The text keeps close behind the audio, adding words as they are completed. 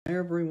Hi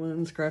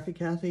everyone, Scrappy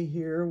Kathy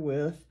here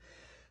with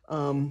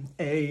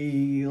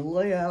a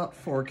layout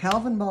for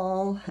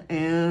Calvinball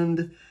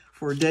and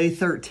for day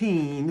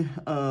 13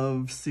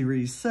 of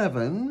series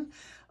 7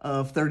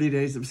 of 30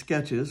 Days of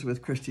Sketches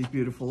with Christy's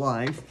Beautiful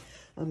Life.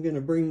 I'm going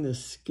to bring the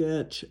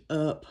sketch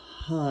up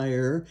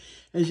higher.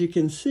 As you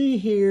can see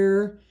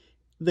here,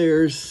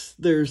 there's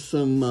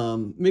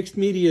some mixed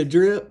media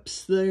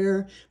drips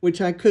there,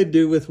 which I could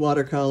do with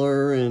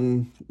watercolor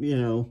and,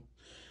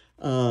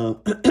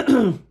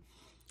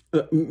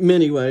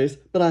 many ways,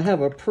 but I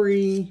have a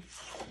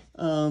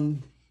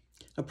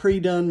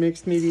pre-done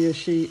mixed media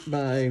sheet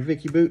by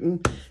Vicki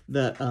Booten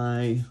that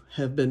I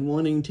have been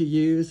wanting to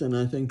use, and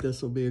I think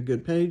this will be a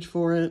good page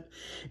for it.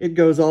 It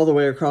goes all the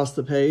way across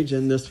the page,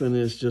 and this one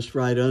is just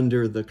right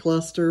under the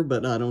cluster,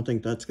 but I don't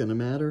think that's going to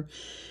matter.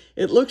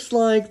 It looks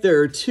like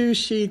there are 2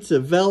 sheets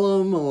of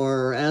vellum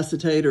or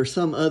acetate or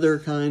some other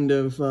kind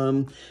of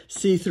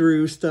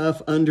see-through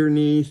stuff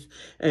underneath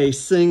a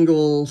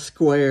single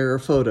square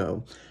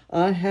photo.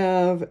 I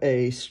have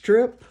a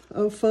strip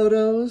of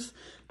photos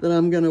that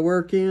I'm going to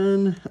work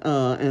in,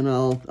 and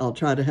I'll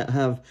try to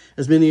have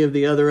as many of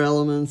the other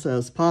elements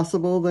as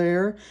possible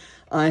there.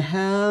 I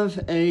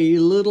have a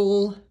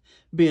little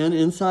bin.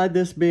 Inside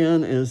this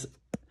bin is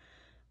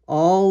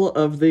all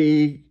of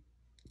the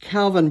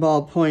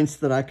Calvinball points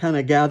that I kind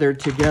of gathered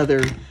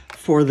together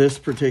for this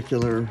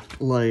particular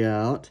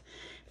layout.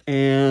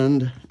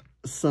 And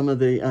some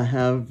of I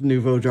have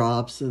Nouveau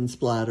drops and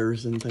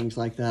splatters and things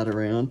like that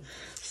around.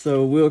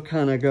 So we'll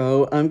kind of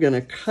go, I'm going to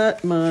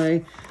cut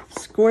my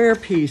square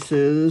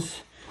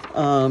pieces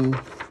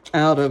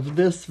out of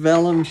this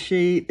vellum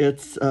sheet.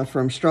 It's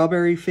from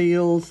Strawberry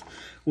Fields,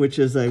 which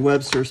is a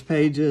Webster's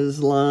Pages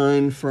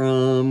line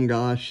from,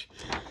 gosh,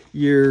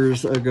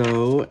 years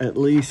ago, at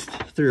least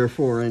 3 or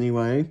 4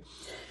 anyway.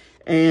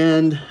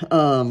 And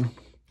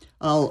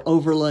I'll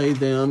overlay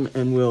them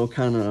and we'll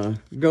kind of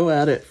go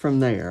at it from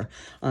there.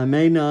 I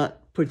may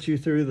not put you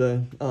through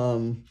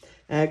the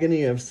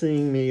agony of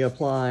seeing me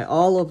apply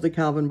all of the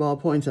Calvinball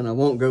points, and I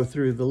won't go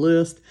through the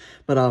list,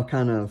 but I'll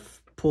kind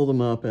of pull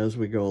them up as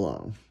we go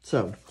along.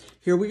 So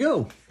here we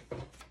go.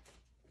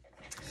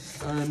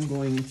 I'm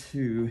going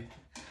to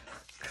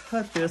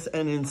cut this,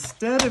 and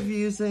instead of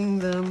using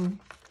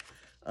them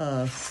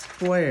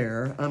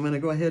square, I'm going to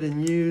go ahead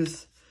and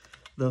use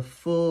the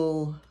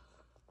full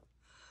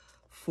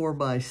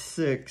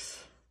 4x6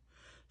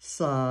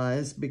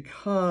 size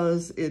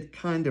because it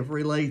kind of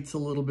relates a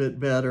little bit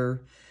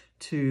better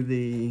to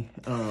the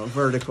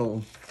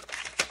vertical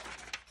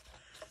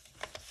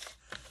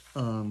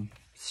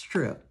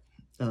strip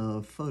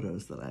of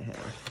photos that I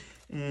have.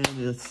 And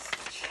it's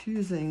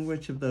choosing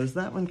which of those.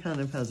 That one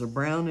kind of has a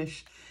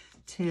brownish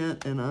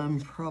tint, and I'm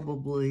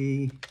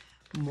probably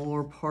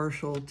more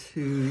partial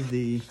to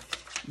the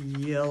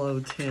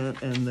yellow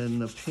tint and then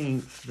the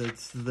pink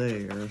that's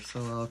there. So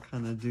I'll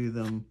kind of do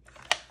them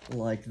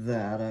like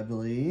that, I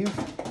believe.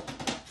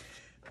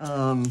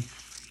 And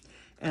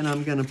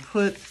I'm going to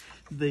put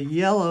the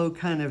yellow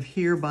kind of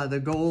here by the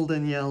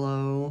golden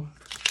yellow.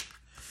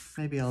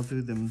 Maybe I'll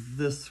do them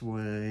this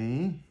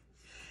way.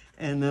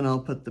 And then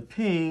I'll put the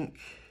pink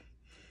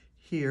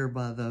here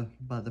by the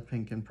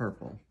pink and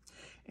purple.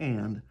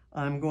 And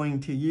I'm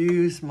going to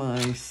use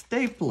my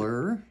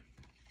stapler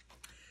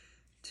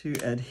to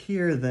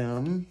adhere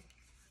them.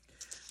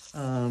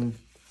 And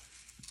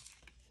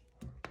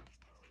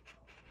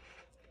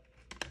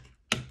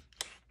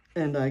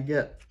I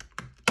get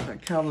a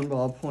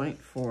Calvinball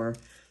point for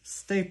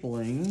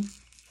stapling.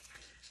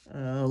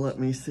 Let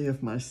me see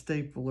if my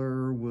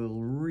stapler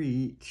will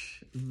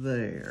reach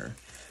there.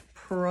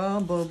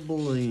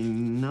 Probably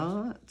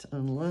not,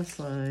 unless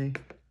I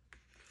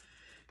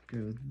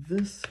go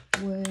this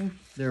way.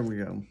 There we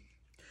go.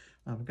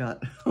 I've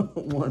got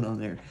one on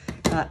there.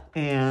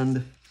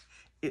 And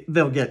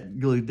they'll get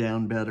glued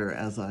down better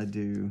as I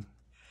do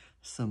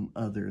some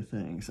other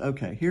things.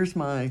 Okay, here's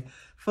my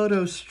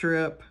photo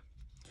strip.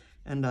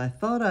 And I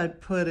thought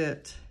I'd put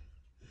it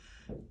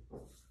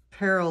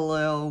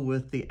parallel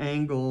with the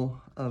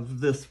angle of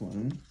this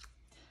one.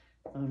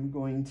 I'm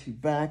going to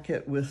back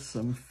it with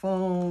some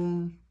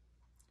foam.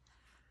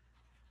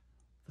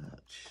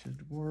 That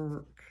should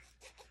work.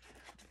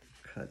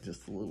 Cut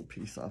just a little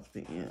piece off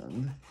the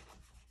end.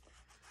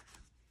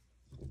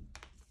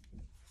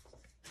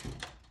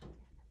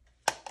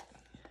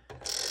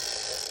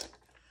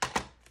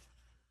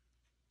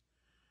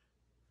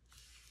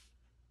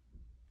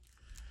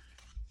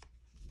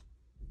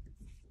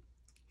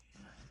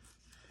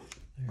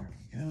 There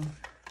we go.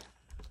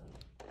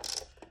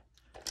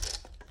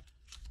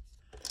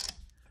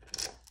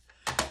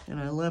 And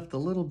I left a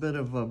little bit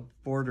of a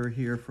border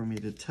here for me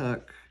to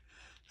tuck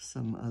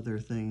some other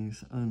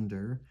things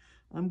under.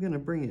 I'm going to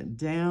bring it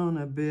down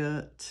a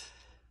bit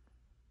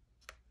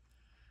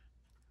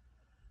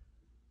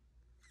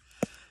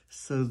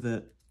so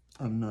that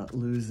I'm not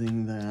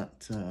losing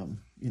that,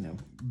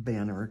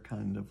 banner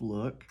kind of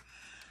look.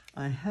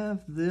 I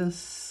have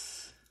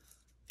this,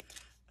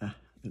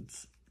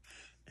 it's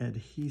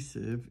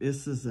adhesive.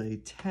 This is a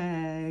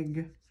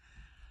tag.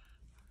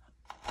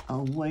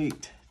 I'll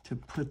wait to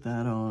put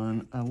that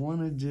on. I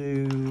want to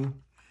do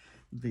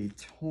the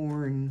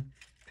torn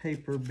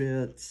paper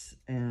bits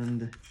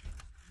and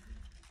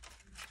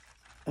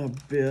a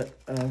bit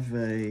of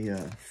a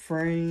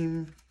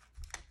frame.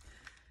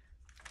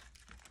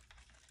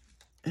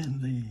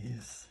 And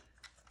these.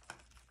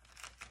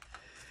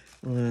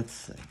 Let's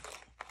see.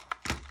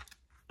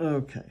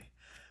 Okay,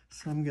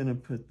 so I'm going to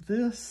put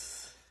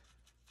this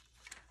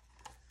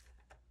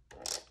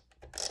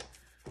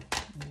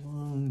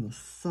along the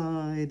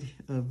side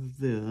of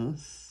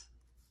this.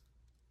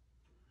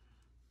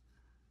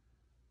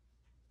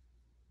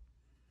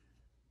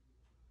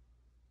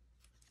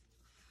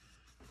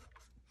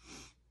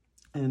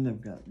 And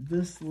I've got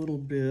this little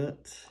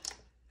bit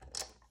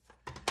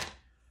that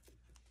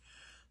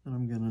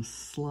I'm going to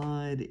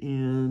slide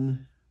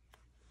in.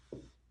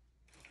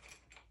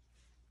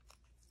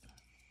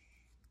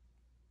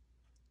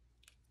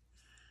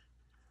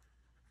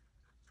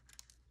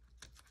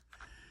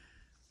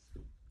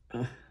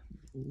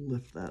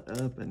 Lift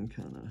that up and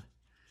kind of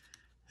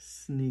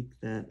sneak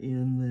that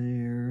in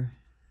there.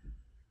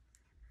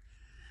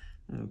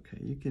 Okay,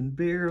 you can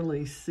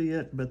barely see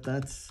it, but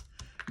that's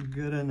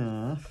good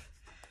enough.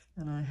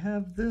 And I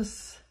have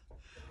this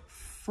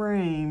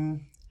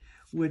frame,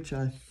 which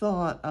I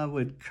thought I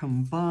would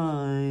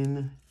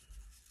combine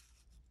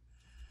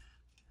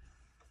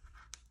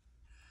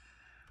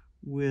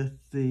with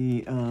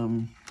the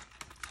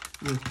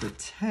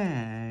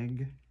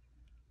tag.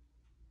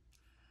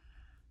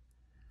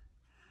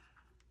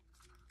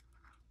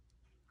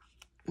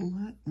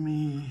 Let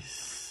me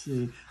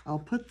see. I'll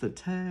put the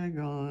tag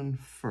on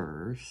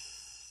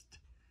first.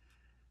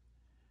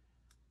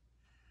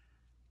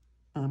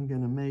 I'm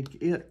going to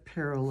make it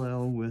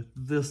parallel with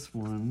this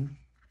one.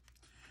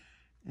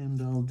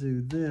 And I'll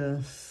do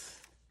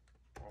this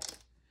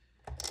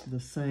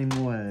the same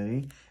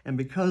way. And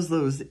because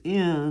those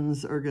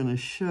ends are going to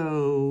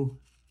show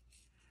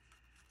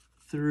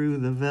through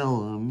the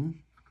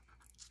vellum,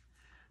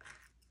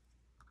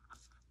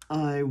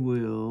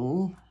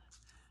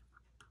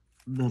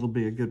 that'll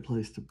be a good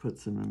place to put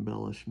some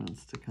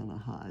embellishments to kind of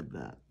hide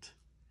that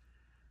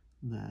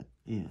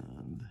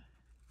end.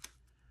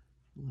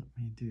 Let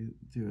me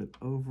do it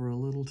over a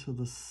little to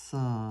the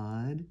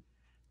side.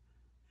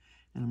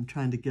 And I'm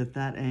trying to get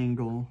that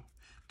angle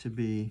to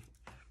be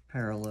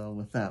parallel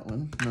with that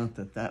one. Not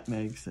that that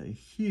makes a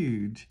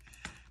huge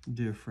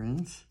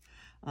difference.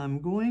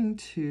 I'm going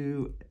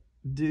to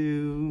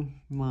do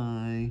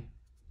my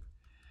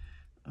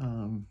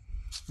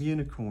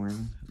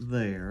unicorn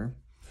there.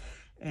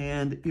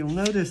 And you'll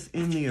notice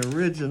in the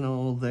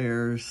original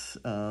there's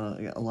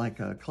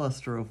like a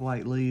cluster of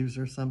white leaves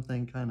or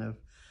something kind of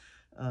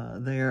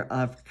there.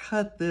 I've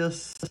cut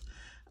this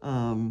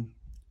kind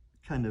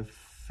of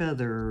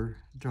feather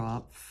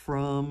drop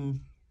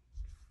from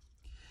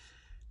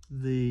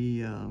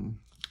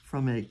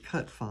a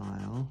cut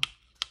file.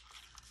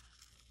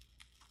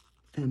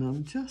 And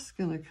I'm just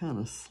going to kind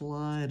of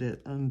slide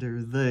it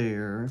under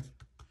there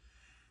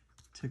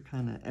to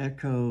kind of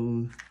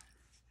echo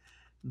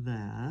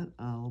that.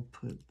 I'll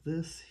put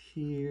this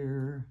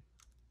here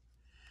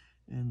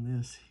and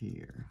this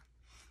here.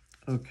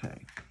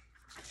 Okay.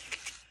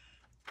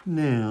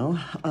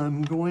 Now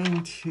I'm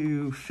going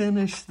to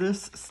finish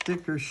this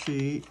sticker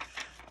sheet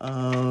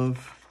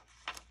of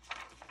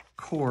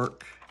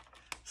cork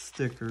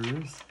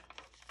stickers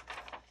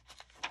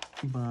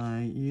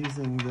by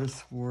using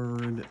this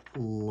word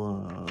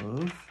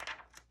love.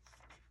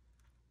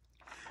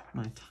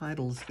 My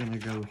title's going to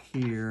go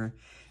here,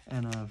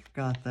 and I've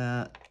got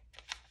that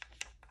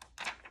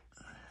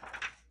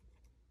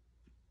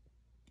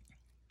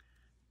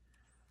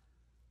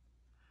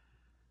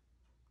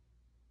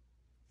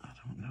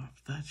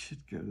that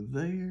should go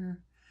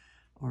there,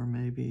 or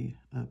maybe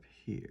up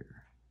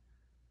here.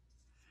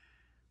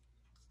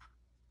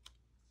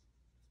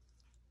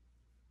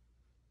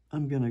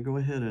 I'm going to go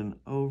ahead and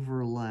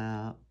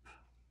overlap.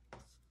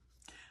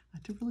 I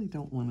really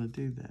don't want to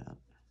do that.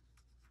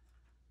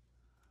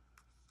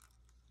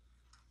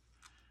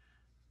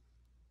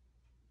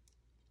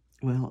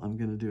 Well, I'm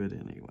going to do it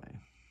anyway.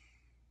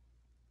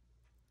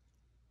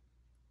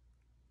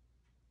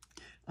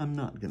 I'm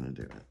not going to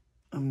do it.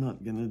 I'm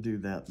not going to do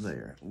that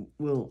there.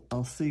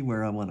 I'll see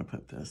where I want to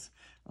put this.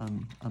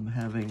 I'm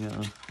having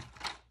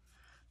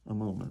a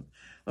moment.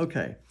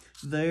 Okay,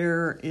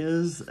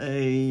 there's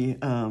a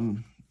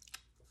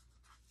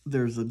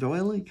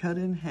doily cut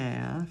in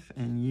half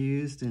and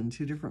used in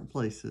 2 different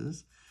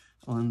places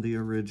on the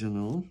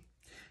original,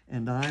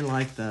 and I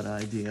like that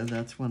idea.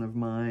 That's one of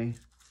my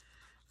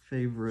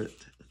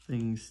favorite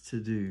things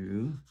to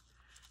do.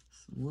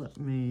 So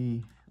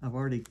I've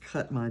already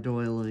cut my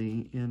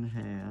doily in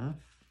half.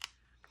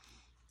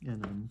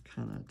 And I'm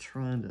kind of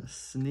trying to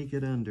sneak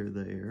it under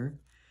there.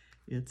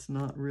 It's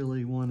not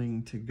really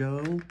wanting to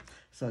go.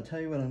 So I'll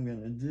tell you what I'm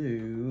going to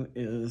do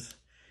is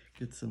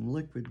get some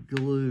liquid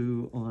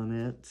glue on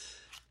it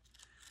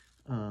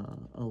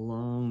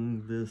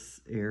along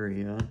this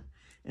area.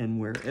 And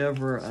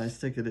wherever I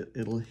stick it,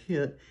 it'll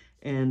hit.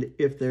 And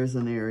if there's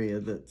an area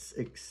that's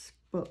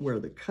where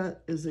the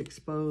cut is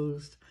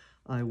exposed,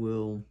 I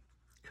will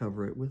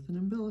cover it with an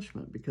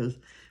embellishment, because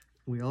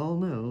we all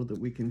know that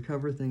we can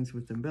cover things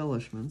with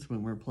embellishments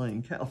when we're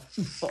playing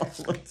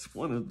Calvinball. That's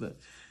one of the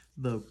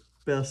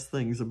best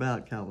things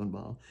about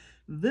Calvinball.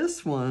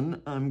 This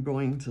one I'm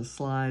going to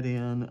slide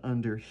in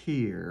under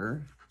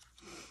here.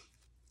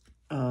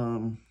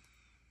 And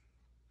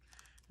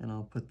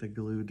I'll put the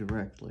glue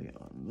directly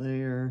on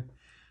there.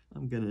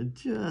 I'm going to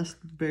just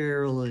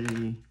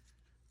barely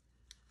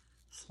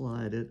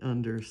slide it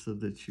under so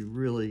that you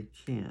really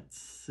can't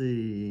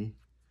see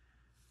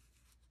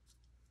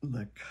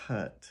the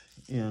cut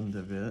end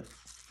of it.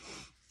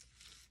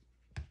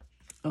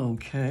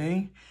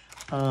 Okay.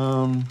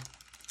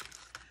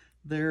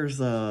 There's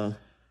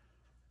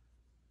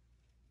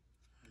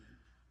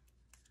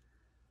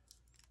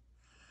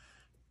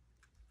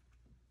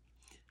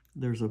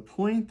a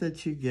point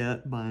that you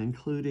get by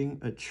including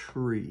a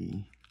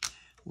tree.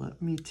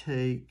 Let me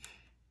take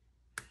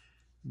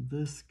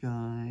this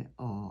guy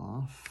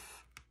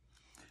off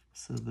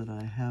so that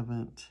I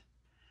haven't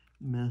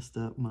messed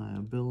up my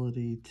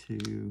ability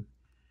to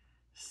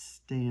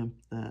stamp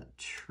that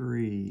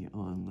tree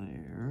on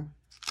there.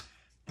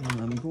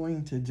 And I'm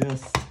going to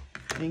just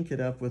ink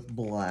it up with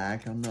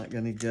black. I'm not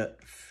going to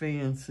get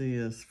fancy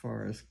as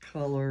far as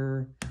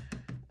color.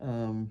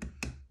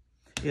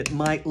 It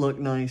might look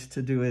nice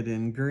to do it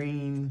in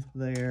green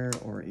there,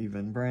 or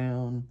even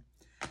brown,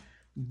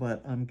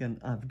 but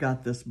I've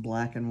got this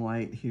black and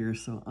white here,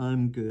 so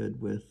I'm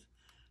good with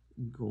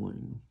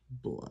going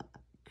black.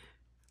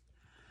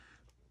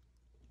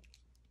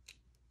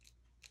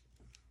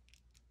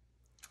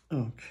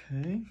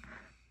 Okay,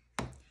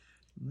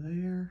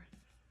 there.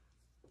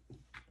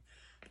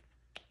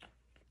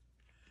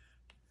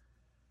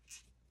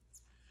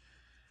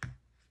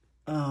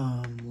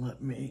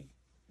 Let me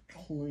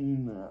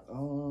clean that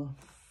off.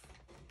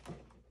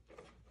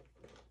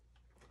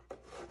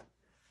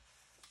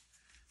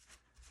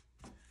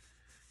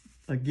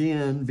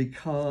 Again,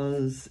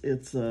 because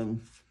it's a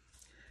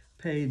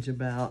page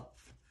about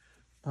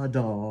a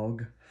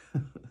dog,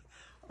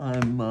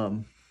 I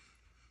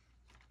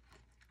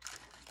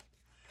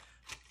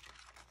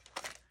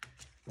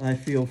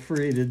feel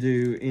free to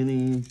do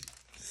any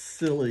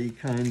silly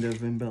kind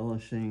of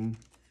embellishing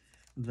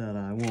that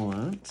I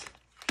want.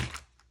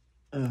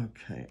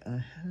 Okay,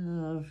 I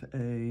have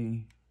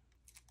a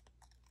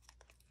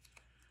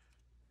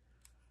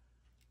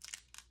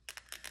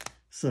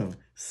so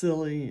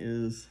silly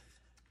is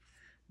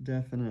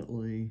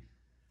definitely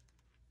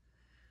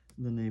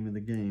the name of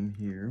the game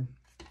here.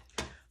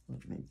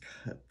 Let me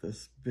cut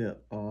this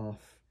bit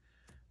off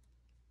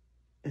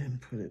and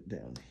put it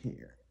down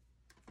here.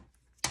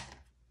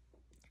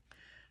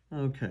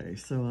 Okay,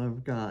 so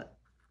I've got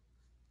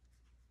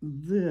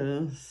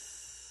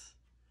this,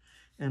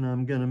 and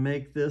I'm going to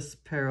make this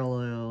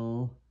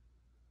parallel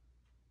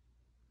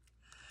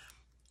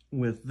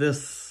with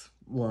this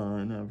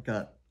line. I've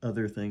got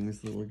other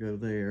things that will go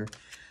there.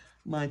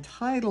 My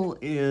title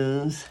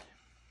is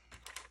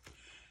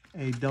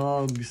A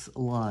Dog's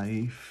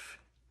Life,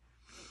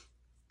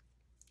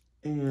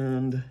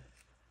 and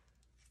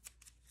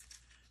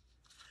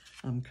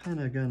I'm kind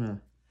of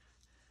gonna,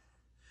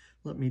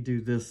 let me do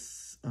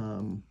this,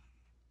 I'll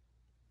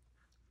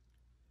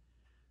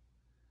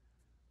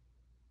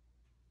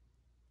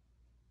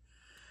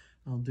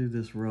do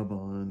this rub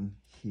on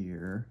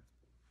here.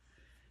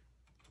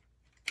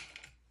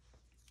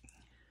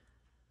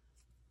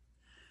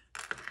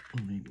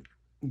 Let me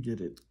get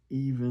it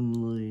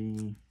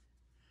evenly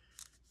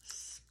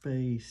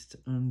spaced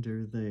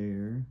under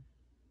there.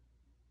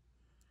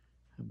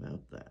 How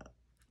about that?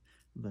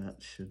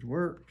 That should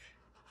work.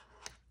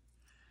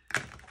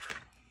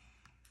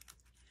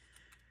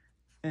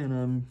 And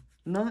I'm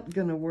not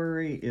gonna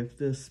worry if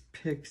this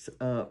picks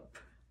up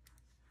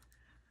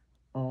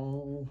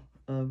all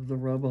of the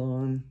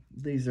rub-on.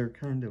 These are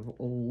kind of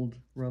old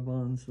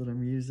rub-ons that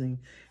I'm using,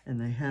 and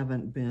they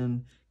haven't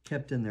been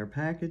kept in their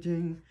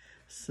packaging,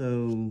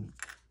 so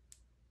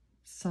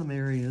some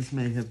areas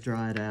may have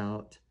dried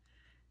out,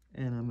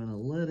 and I'm gonna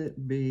let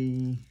it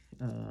be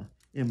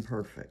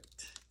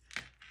imperfect.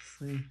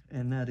 See,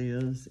 and that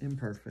is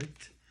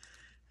imperfect.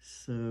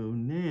 So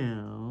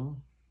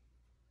now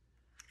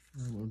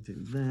I will do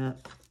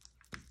that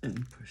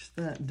and push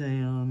that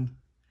down.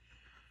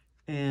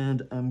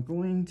 And I'm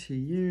going to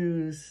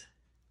use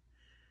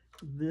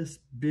this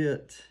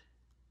bit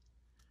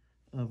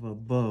of a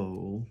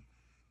bow.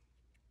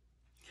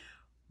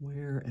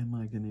 Where am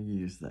I going to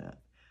use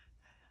that?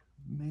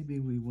 Maybe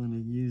we want to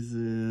use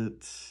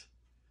it.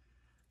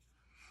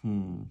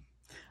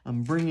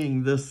 I'm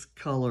bringing this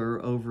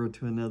color over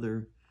to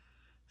another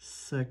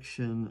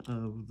section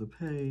of the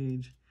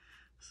page.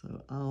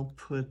 So I'll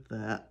put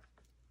that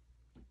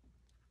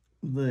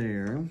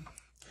there.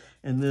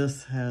 And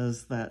this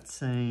has that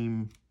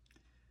same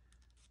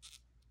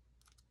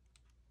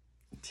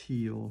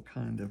teal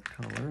kind of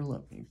color.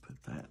 Let me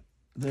put that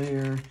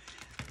there.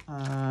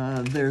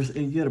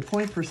 You get a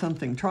point for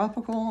something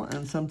tropical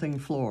and something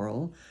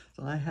floral.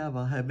 So I have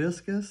a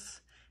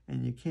hibiscus,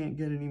 and you can't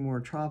get any more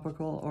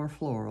tropical or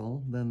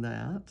floral than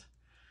that.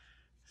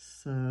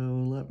 So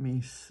let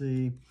me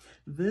see.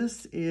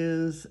 This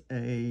is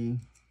a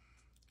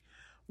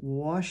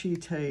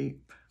washi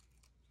tape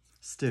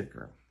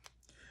sticker.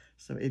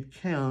 So it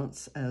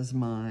counts as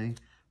my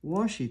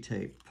washi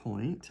tape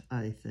point,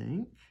 I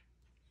think.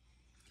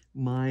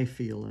 My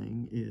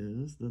feeling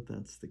is that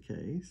that's the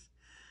case.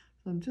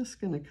 So I'm just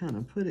going to kind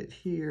of put it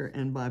here,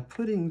 and by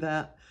putting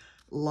that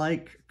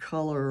like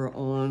color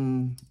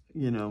on,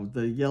 you know,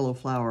 the yellow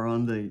flower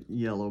on the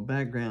yellow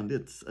background,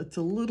 it's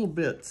a little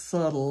bit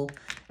subtle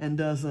and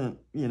doesn't,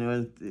 you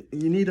know,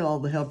 you need all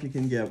the help you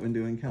can get when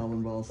doing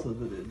Calvinball so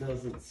that it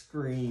doesn't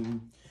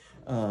scream,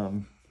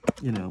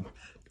 you know,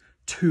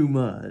 too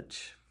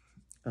much.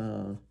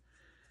 So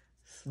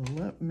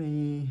let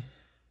me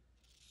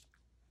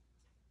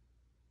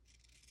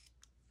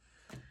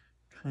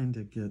kind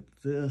of get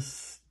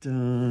this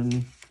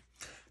done.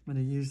 I'm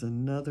going to use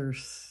another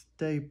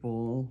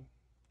staple,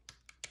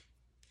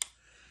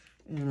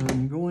 and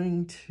I'm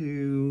going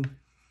to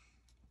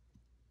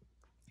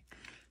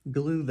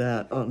glue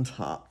that on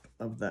top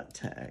of that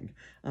tag.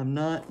 I'm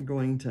not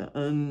going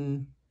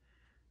to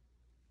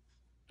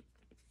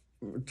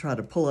try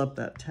to pull up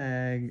that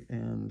tag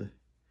and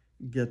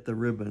get the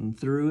ribbon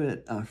through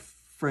it. I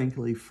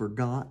frankly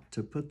forgot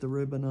to put the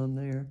ribbon on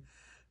there,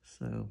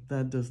 so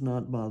that does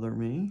not bother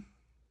me.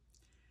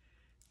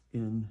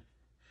 In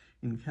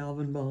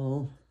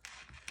Calvinball,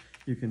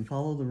 you can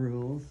follow the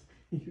rules,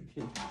 you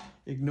can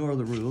ignore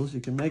the rules,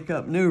 you can make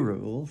up new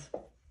rules.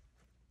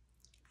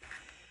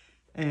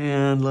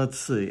 And let's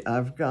see,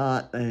 I've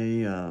got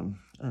a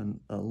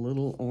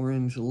little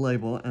orange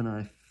label, and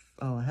I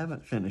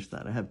haven't finished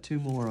that. I have 2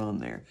 more on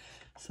there.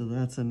 So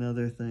that's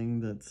another thing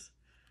that's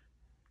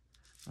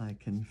I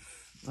can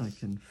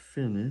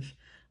finish.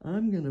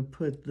 I'm going to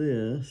put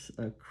this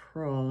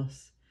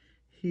across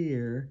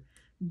here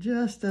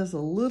just as a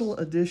little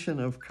addition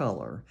of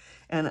color.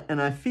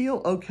 And I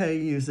feel okay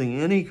using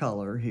any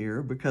color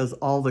here because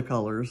all the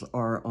colors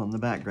are on the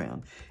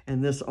background.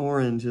 And this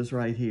orange is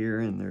right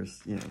here, and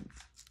there's, you know,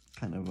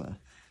 kind of a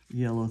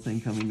yellow thing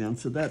coming down.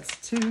 So that's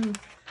 2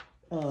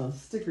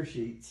 sticker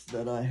sheets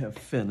that I have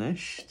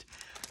finished.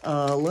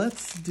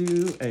 Let's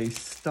do a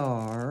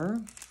star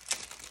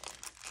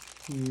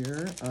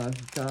here.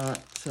 I've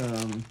got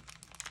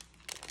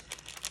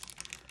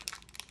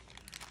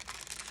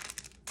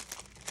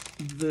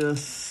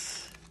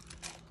this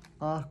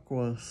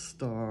aqua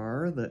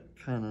star that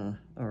kind of,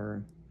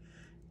 or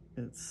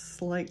it's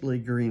slightly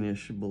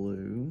greenish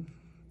blue,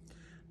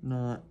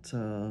 not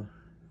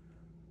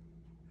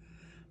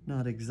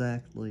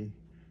exactly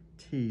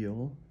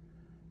teal.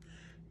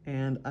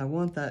 And I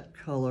want that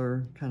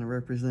color kind of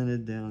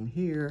represented down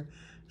here,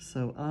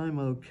 so I'm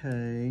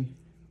okay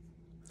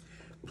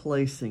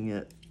placing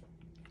it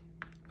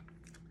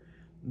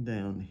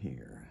down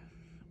here.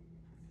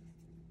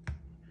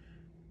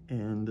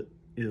 And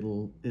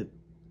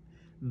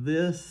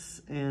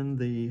this and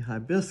the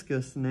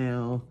hibiscus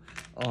now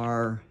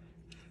are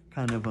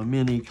kind of a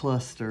mini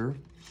cluster.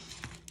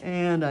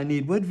 And I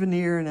need wood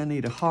veneer, and I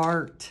need a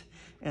heart,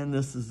 and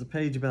this is a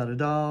page about a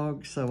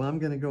dog, so I'm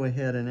going to go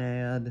ahead and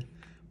add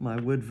my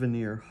wood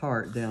veneer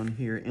heart down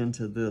here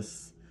into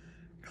this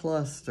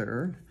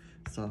cluster.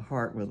 It's a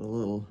heart with a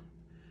little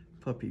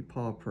puppy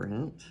paw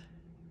print.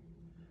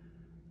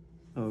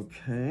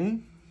 Okay.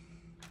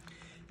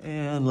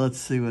 And let's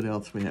see what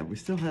else we have. We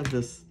still have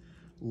this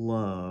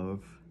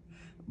love,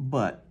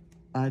 but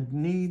I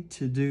need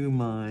to do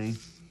my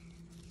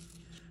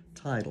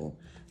title.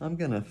 I'm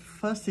going to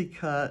fussy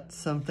cut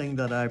something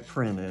that I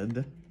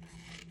printed.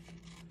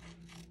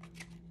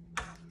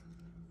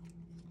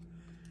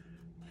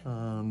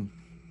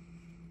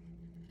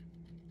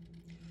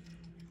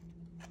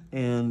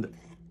 And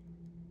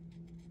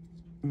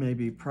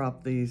maybe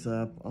prop these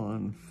up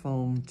on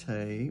foam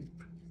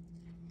tape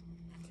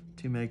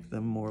to make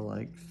them more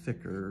like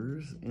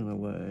thickers in a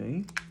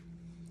way.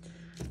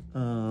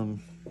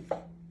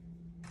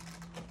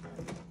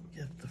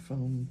 Get the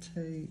foam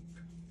tape.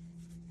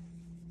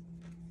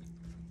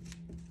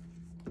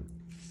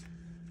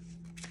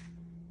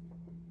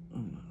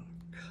 I'm gonna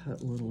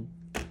cut a little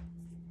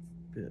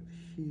bit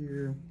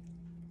here.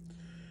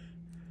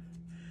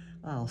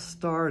 I'll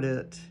start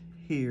it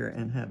here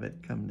and have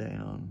it come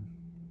down.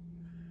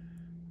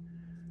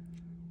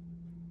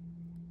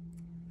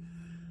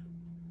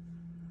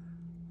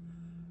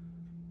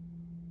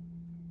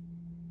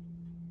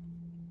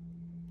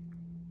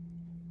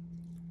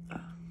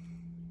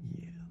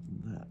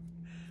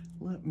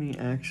 Let me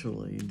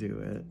actually do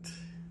it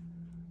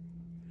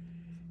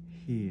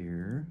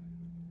here.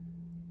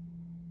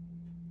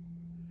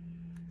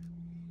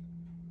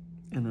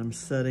 And I'm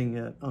setting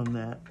it on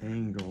that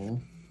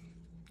angle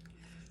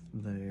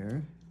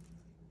there.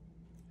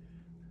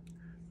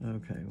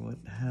 Okay, what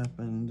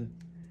happened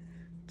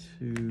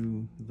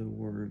to the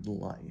word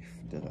life?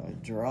 Did I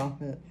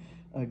drop it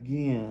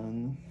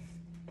again?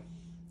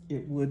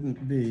 It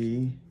wouldn't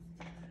be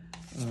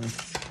a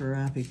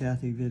Scrappy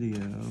Cathy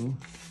video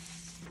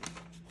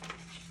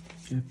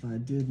if I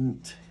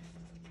didn't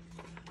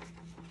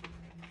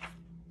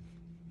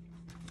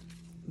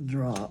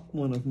drop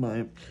one of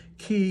my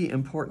key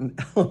important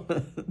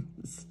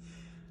elements.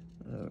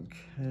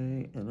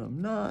 Okay, and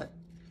I'm not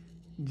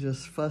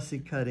just fussy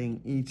cutting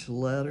each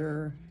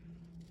letter.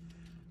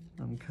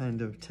 I'm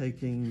kind of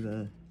taking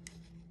the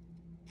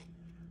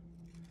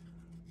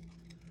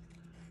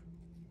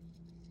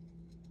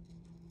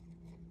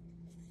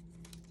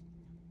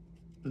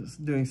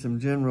just doing some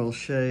general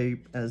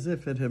shape as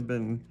if it had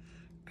been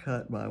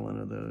cut by one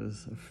of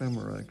those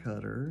ephemera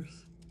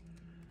cutters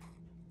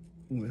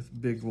with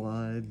big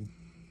wide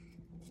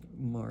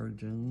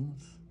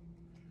margins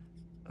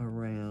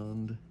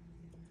around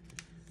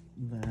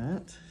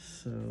that.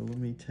 So let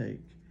me take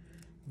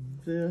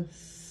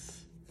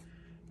this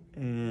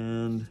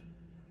and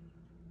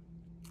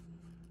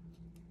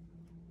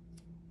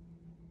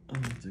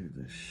I'll do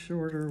the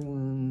shorter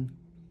one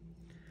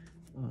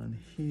on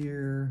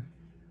here.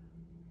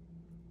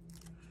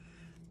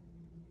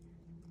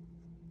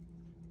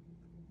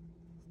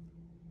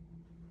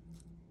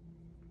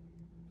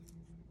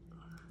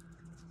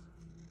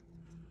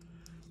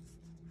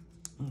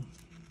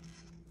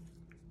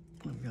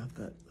 I've got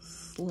that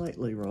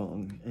slightly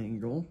wrong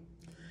angle.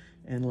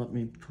 And let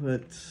me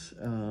put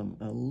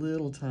a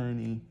little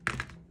tiny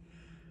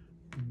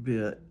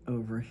bit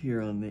over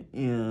here on the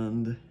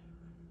end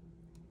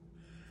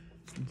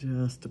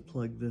just to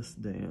plug this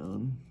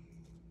down.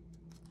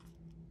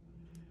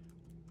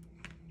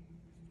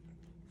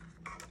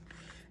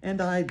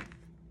 And I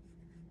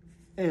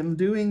am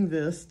doing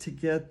this to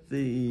get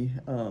the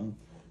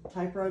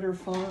typewriter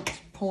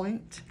font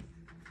point.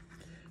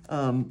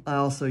 I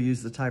also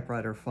use the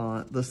typewriter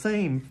font, the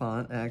same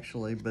font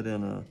actually, but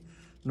in a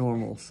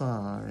normal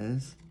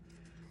size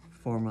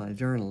for my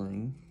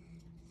journaling.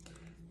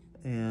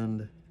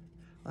 And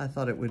I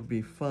thought it would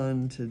be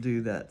fun to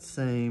do that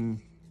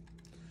same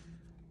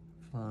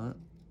font,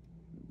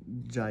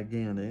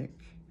 gigantic.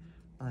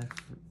 I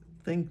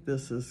think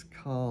this is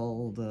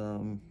called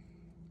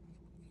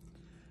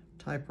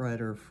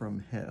Typewriter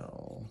from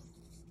Hell.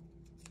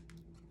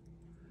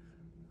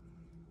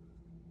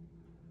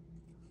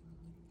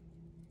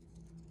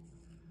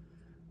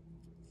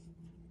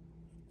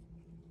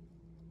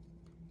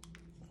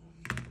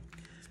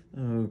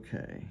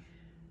 Okay,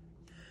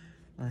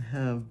 I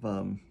have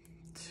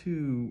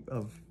two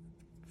of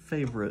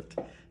favorite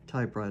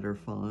typewriter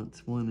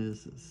fonts. One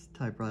is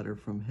Typewriter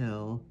from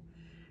Hell,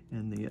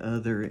 and the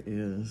other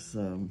is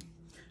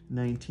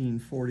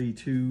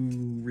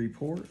 1942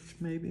 Report,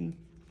 maybe.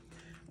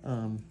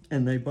 And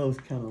they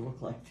both kind of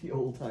look like the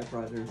old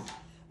typewriters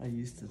I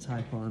used to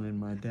type on in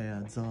my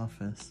dad's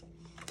office.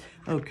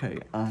 Okay,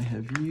 I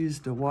have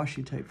used a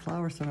washi tape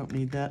flower, so I don't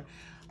need that.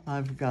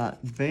 I've got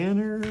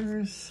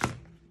banners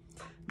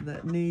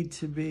that need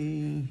to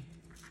be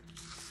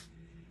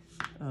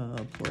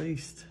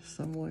placed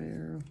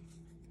somewhere.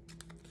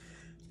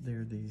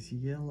 There are these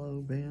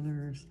yellow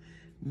banners.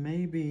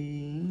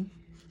 Maybe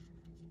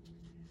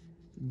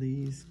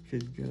these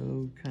could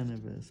go kind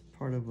of as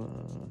part of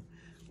a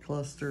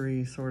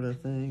clustery sort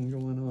of thing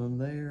going on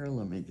there.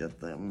 Let me get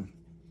them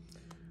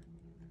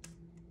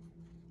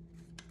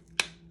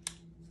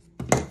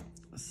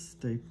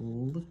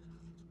stapled.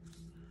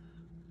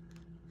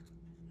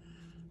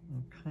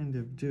 I'll kind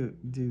of do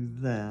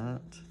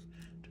that.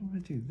 Do I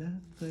do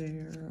that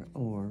there,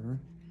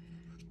 or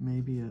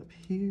maybe up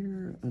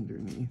here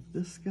underneath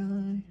this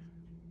guy?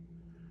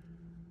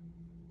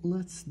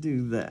 Let's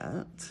do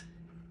that.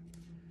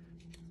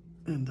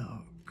 And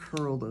I'll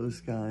curl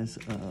those guys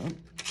up.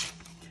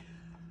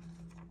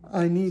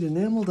 I need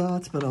enamel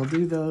dots, but I'll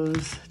do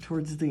those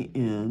towards the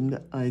end.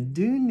 I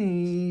do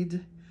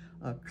need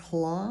a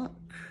clock.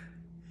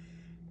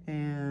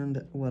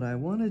 And what I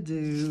want to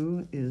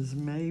do is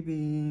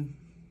maybe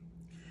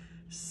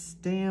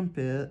stamp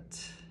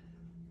it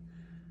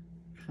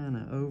kind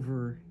of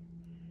over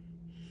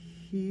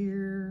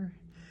here.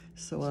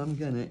 So I'm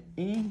going to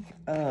ink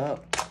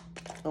up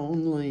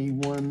only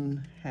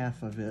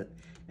 1/2 of it,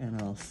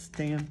 and I'll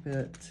stamp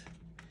it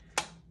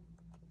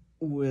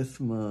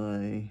with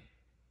my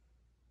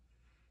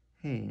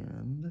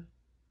hand.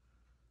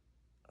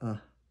 Do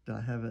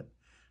I have it?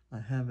 I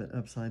have it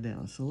upside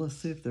down. So let's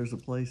see if there's a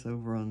place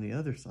over on the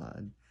other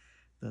side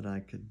that I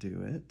could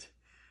do it.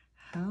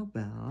 How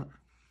about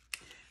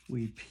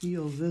we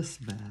peel this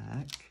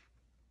back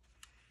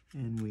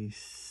and we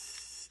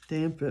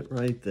stamp it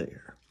right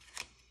there.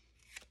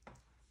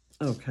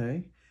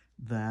 Okay,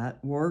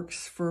 that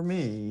works for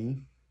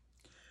me.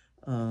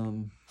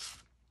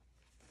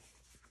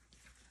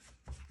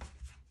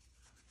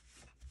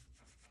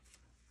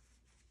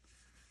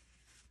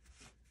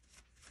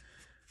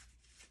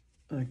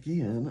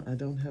 Again, I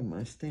don't have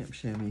my stamp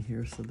chamois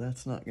here, so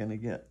that's not going to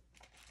get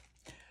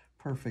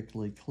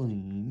perfectly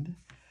cleaned.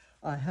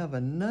 I have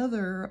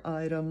another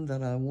item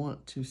that I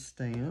want to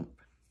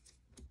stamp,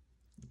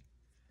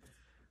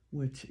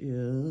 which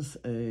is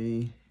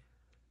a,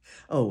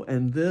 oh,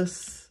 and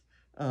this,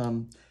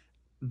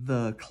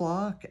 the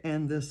clock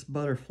and this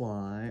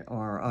butterfly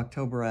are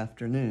October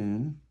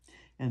Afternoon,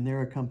 and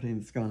they're a company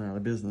that's gone out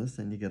of business,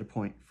 and you get a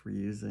point for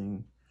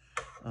using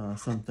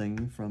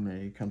something from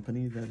a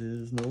company that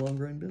is no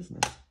longer in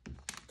business.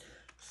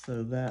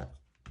 So that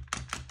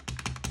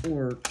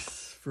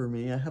works for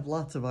me. I have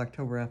lots of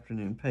October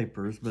afternoon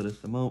papers, but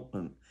at the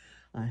moment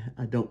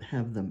I don't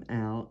have them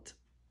out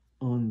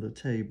on the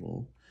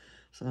table.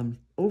 So I'm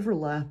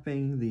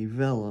overlapping the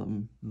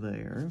vellum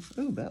there.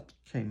 Oh, that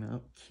came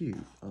out cute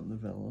on the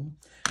vellum.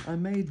 I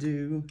may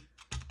do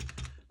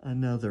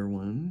another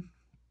one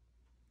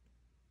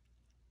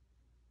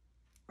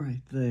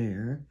right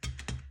there,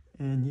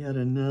 and yet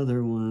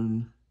another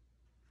one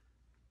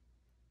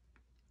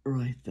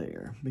right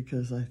there,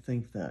 because I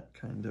think that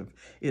kind of,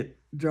 it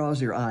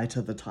draws your eye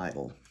to the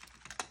title.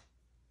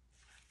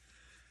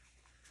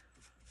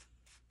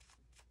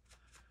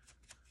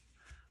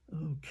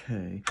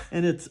 Okay,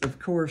 and it's of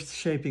course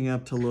shaping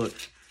up to look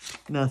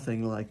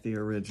nothing like the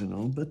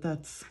original, but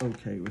that's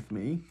okay with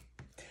me.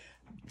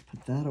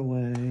 Put that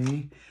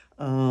away.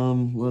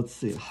 Let's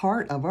see,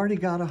 heart, I've already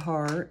got a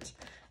heart.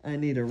 I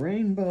need a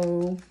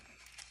rainbow,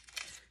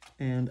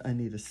 and I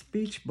need a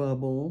speech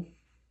bubble,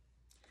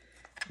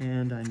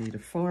 and I need a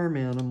farm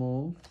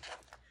animal,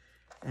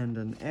 and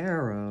an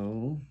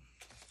arrow,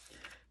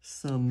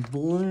 some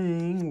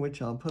bling,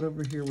 which I'll put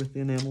over here with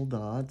the enamel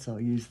dots.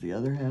 I'll use the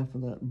other half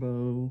of that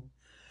bow.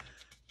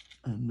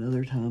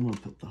 Another time I'll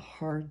put the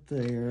heart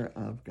there.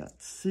 I've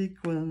got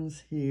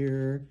sequins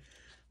here.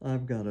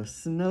 I've got a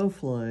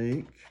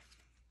snowflake,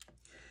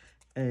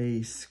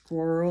 a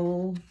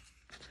squirrel,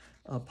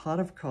 a pot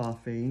of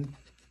coffee,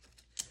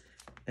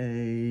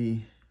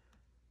 a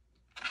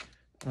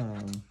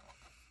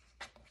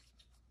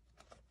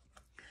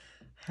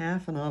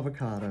half an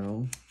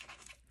avocado,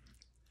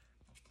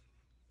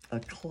 a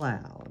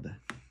cloud,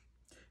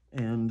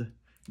 and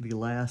the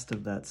last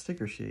of that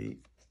sticker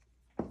sheet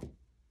over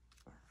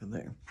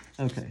there.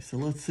 Okay, so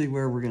let's see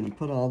where we're going to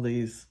put all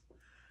these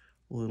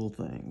little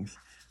things.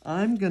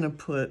 I'm going to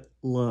put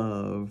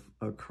love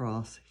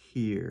across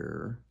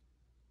here.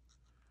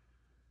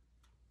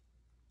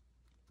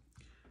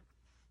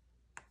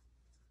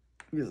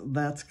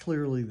 That's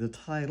clearly the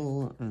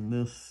title, and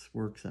this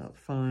works out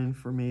fine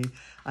for me.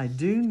 I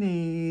do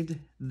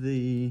need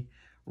the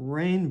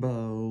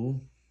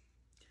rainbow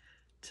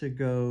to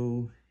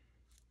go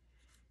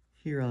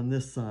here on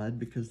this side,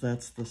 because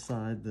that's the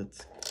side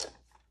that's,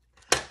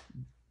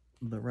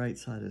 the right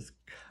side is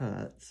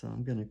cut. So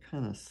I'm going to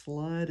kind of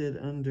slide it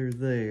under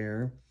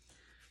there.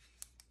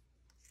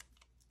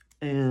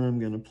 And I'm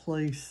going to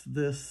place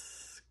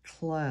this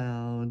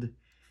cloud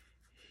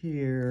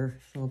here.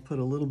 So I'll put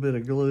a little bit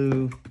of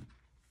glue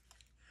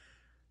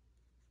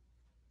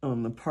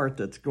on the part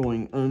that's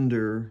going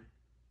under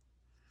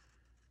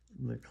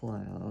the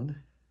cloud.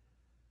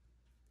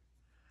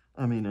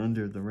 I mean,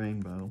 under the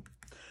rainbow.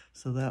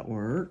 So that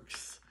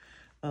works.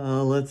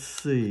 Let's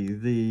see,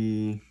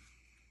 the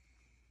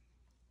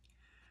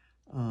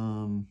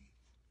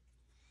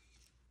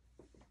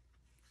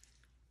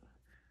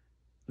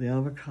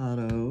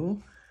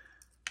avocado,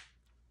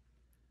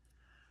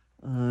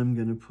 I'm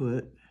going to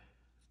put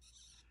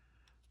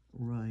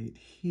right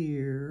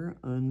here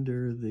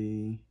under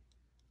the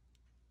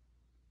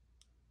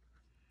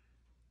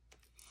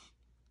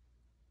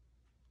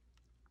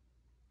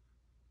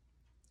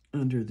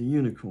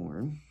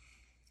unicorn.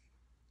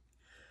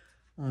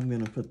 I'm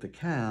going to put the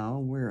cow,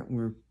 where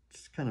we're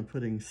just kind of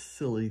putting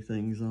silly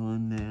things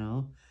on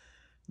now.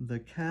 The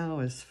cow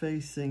is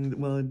facing,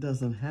 well, it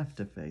doesn't have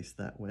to face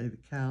that way. The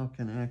cow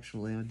can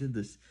actually, I did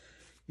this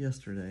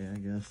yesterday, I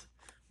guess.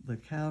 The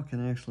cow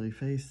can actually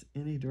face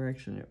any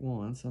direction it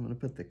wants. I'm going to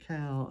put the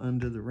cow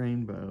under the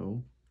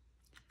rainbow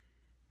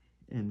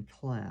and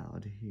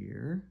cloud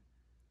here.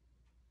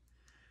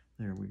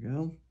 There we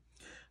go.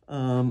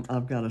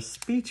 I've got a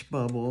speech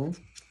bubble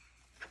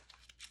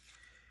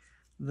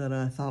that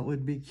I thought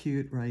would be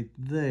cute right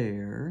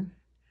there.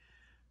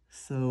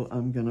 So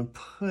I'm going to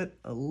put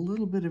a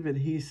little bit of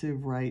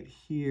adhesive right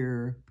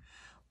here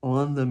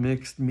on the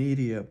mixed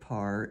media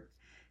part.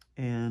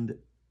 And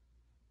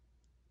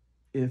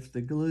if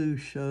the glue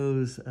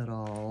shows at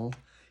all,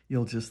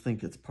 you'll just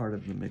think it's part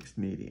of the mixed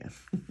media.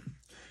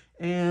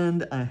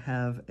 And I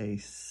have a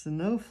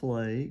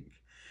snowflake,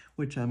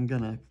 which I'm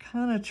going to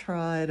kind of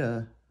try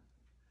to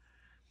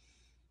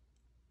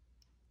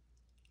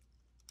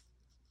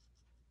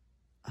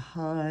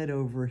hide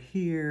over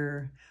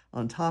here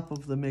on top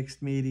of the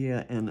mixed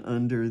media, and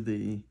under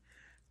the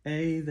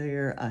A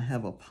there, I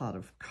have a pot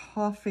of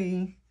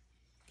coffee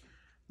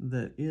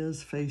that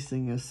is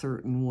facing a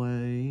certain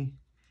way,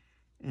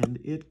 and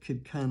it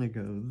could kind of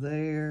go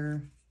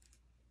there.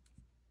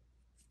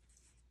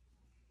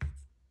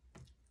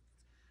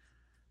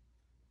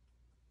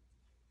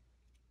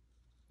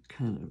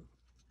 Kind of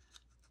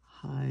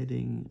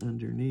hiding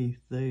underneath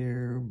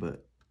there,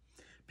 but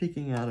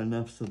peeking out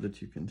enough so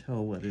that you can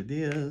tell what it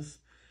is.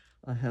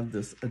 I have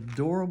this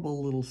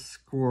adorable little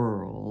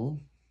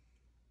squirrel,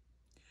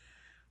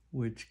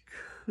 which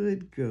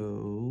could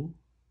go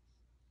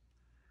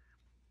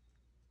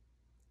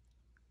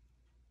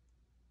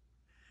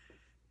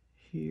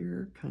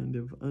here, kind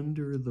of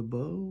under the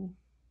bow.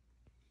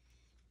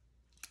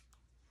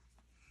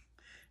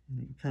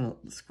 And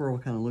the squirrel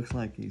kind of looks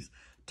like he's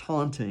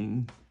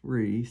taunting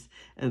Reese.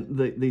 And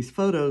these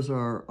photos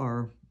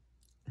are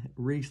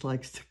Reese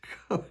likes to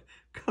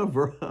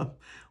cover up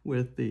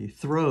with the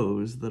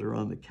throws that are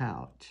on the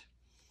couch.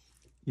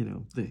 You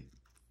know,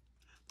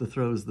 the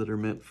throws that are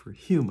meant for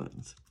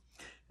humans.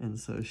 And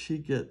so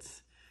she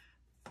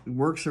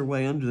works her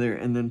way under there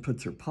and then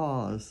puts her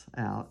paws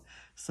out.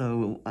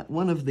 So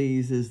one of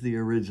these is the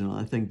original,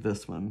 I think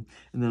this one.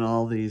 And then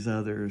all these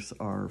others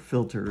are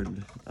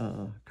filtered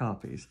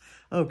copies.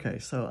 Okay,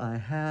 so I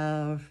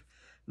have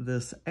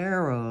this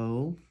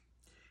arrow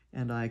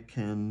and I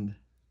can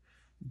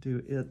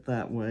do it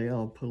that way.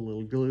 I'll put a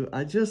little glue.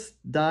 I just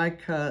die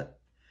cut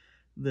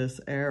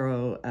this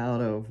arrow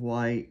out of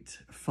white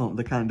foam,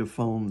 the kind of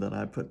foam that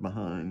I put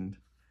behind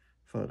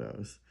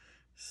photos.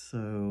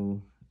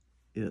 So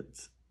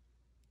it's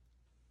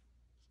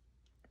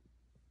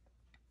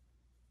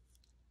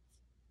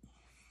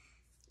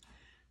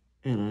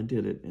and I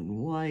did it in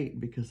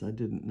white because I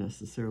didn't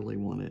necessarily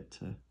want it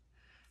to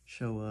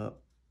show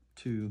up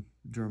too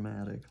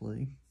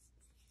dramatically.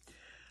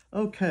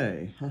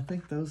 Okay, I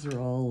think those are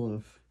all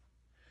of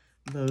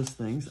those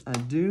things. I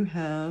do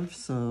have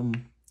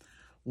some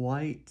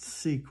white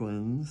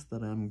sequins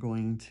that I'm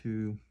going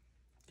to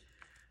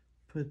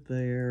put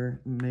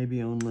there,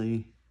 maybe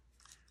only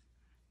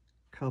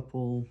a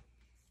couple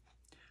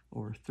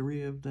or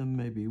 3 of them,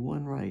 maybe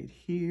one right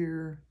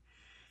here,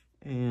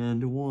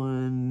 and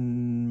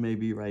one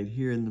maybe right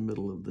here in the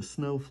middle of the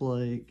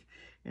snowflake,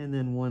 and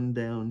then one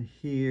down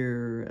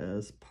here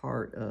as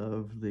part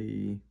of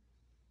the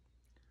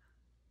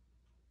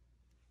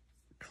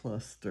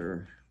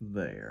cluster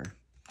there.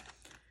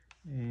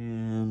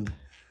 And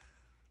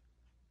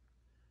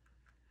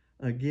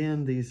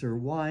again, these are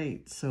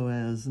white so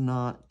as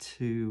not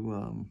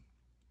to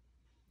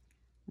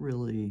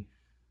really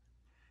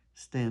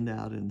stand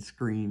out and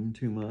scream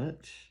too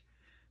much.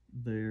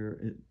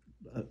 They're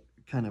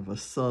kind of a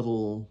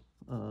subtle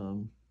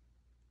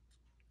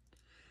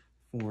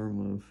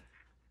form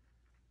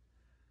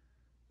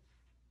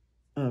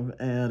of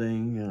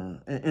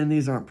adding, and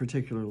these aren't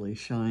particularly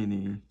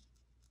shiny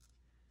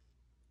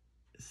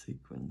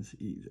sequins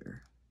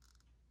either.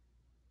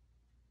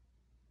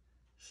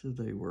 So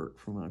they work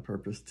for my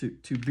purpose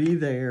to be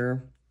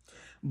there,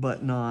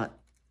 but not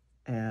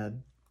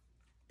add,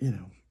 you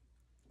know,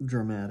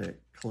 dramatic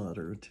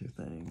clutter to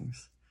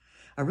things.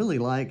 I really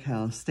like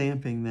how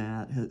stamping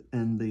that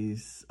and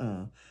these,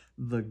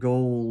 the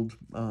gold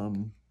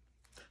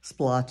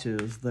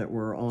splotches that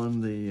were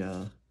on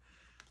the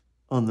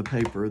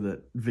paper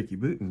that Vicki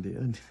Boutin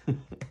did.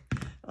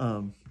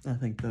 I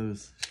think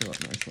those show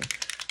up nicely.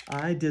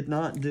 I did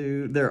not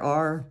do, there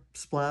are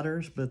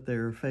splatters, but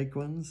they're fake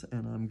ones,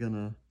 and I'm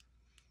gonna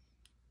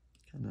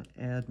kind of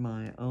add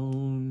my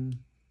own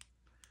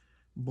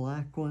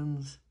black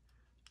ones,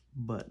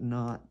 but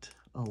not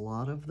a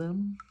lot of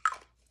them.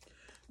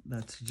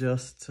 That's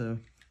just to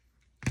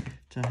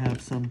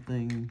have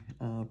something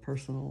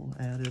personal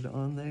added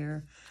on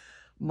there.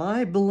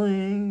 My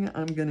bling,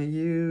 I'm gonna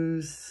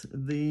use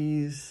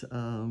these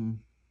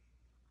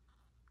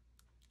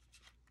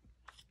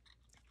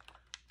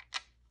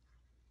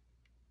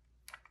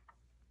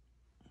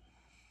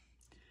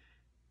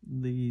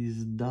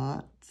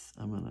dots.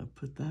 I'm gonna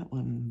put that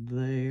one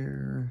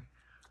there.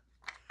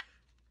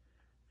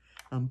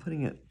 I'm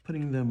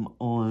putting them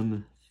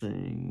on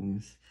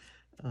things.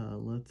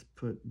 Let's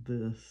put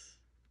this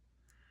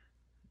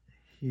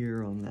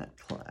here on that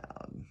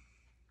cloud.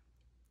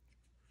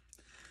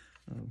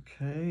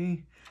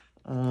 Okay.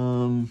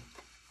 I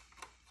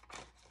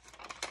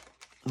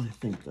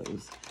think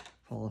those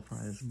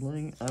qualify as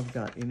bling. I've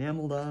got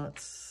enamel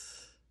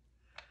dots.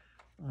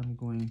 I'm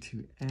going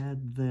to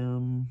add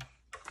them.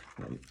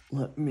 Wait,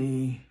 let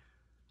me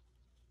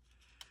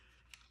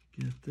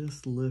get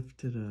this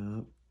lifted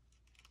up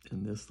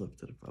and this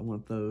lifted up. I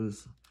want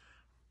those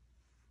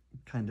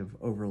kind of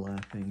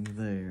overlapping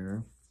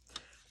there.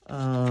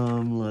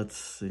 Let's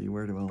see,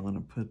 where do I want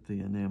to put the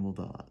enamel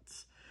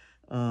dots?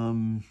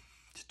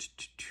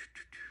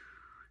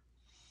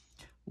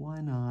 Why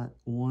not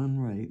one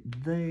right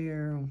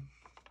there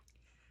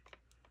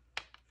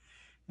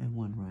and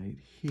one right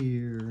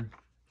here?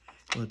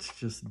 Let's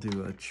just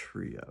do a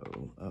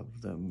trio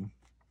of them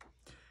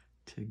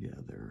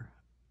together.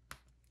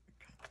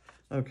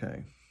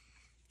 Okay,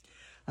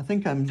 I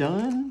think I'm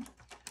done.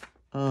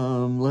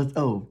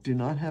 Do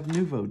not have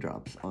Nouveau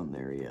drops on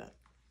there yet.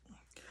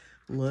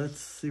 Let's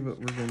see what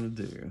we're gonna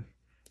do.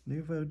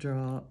 Nouveau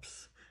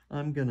drops.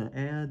 I'm gonna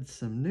add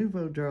some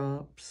Nouveau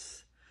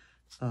drops.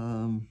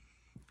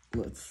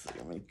 Let's see,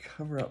 let me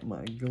cover up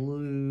my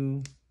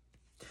glue,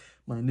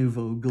 my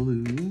Nouveau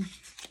glue.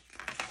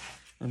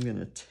 I'm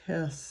gonna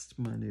test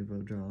my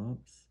Nouveau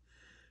drops.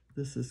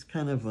 This is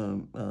kind of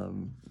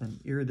an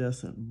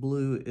iridescent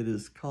blue. It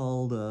is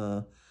called,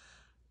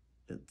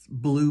 it's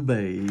Blue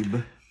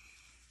Babe.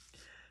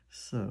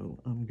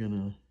 So I'm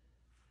gonna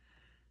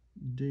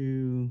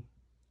do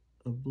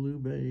a Blue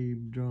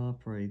Babe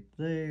drop right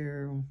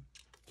there.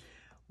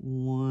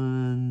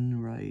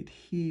 One right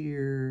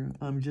here.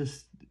 I'm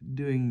just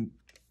doing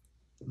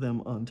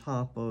them on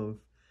top of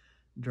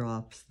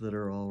drops that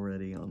are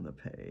already on the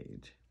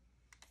page.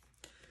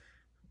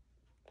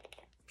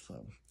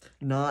 So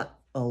not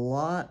a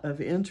lot of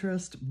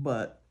interest,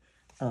 but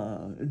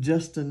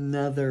just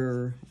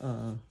another,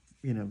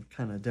 you know,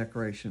 kind of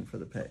decoration for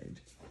the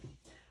page.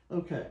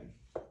 Okay,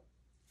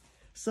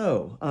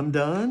 so I'm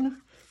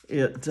done.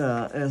 It,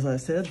 as I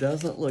said,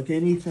 doesn't look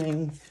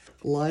anything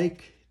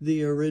like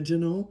the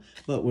original,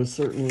 but was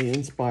certainly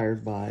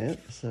inspired by it.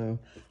 So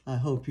I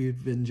hope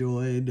you've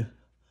enjoyed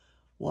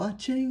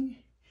watching,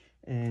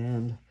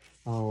 and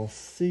I'll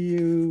see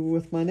you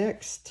with my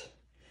next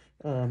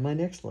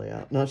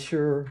layout. Not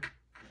sure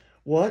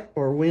what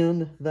or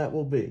when that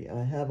will be.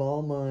 I have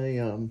all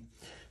my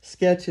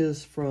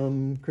sketches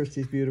from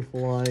Christy's Beautiful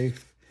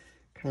Life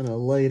kind of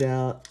laid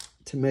out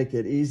to make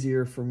it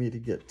easier for me to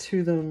get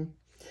to them.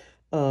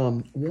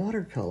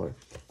 Watercolor.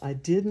 I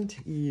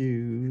didn't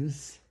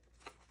use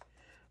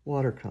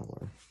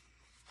watercolor.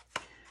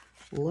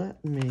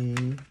 Let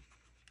me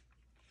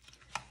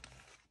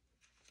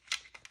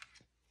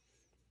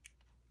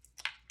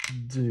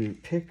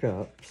pick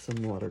up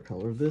some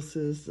watercolor. This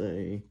is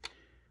a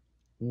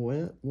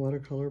wet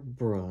watercolor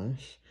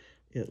brush.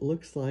 It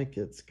looks like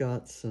it's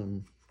got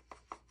some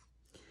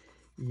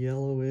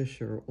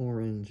yellowish or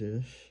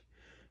orangish.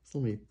 So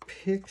let me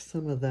pick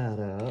some of that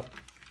up.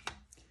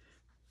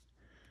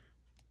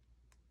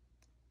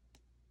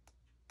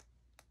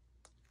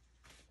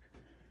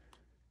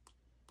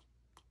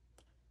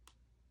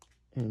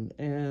 And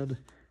add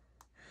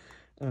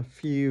a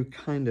few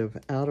kind of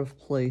out of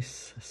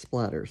place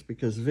splatters,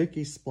 because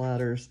Vicky's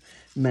splatters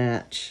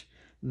match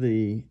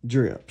the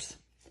drips.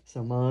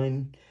 So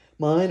mine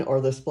are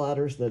the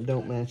splatters that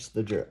don't match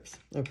the drips.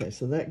 Okay,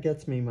 so that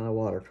gets me my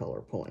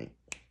watercolor point.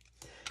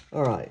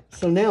 All right,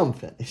 so now I'm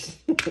finished.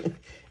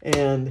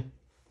 And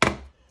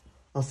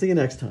I'll see you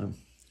next time.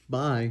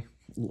 Bye.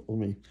 Let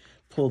me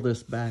pull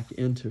this back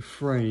into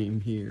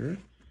frame here.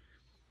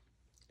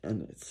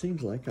 And it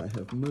seems like I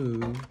have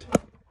moved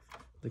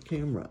the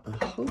camera.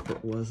 I hope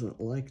it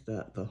wasn't like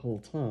that the whole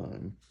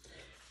time.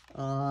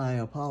 I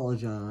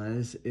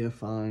apologize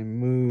if I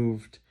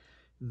moved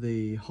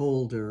the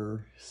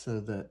holder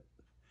so that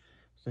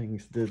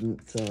things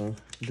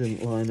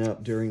didn't line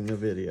up during the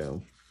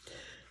video.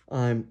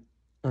 I'm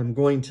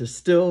going to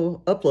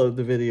still upload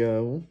the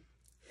video,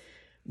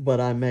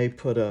 but I may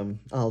put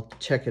I'll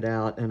check it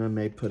out, and I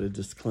may put a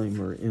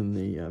disclaimer in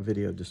the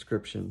video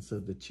description so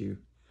that you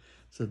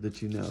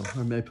know.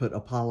 I may put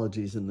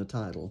apologies in the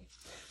title.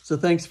 So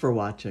thanks for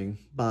watching.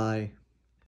 Bye.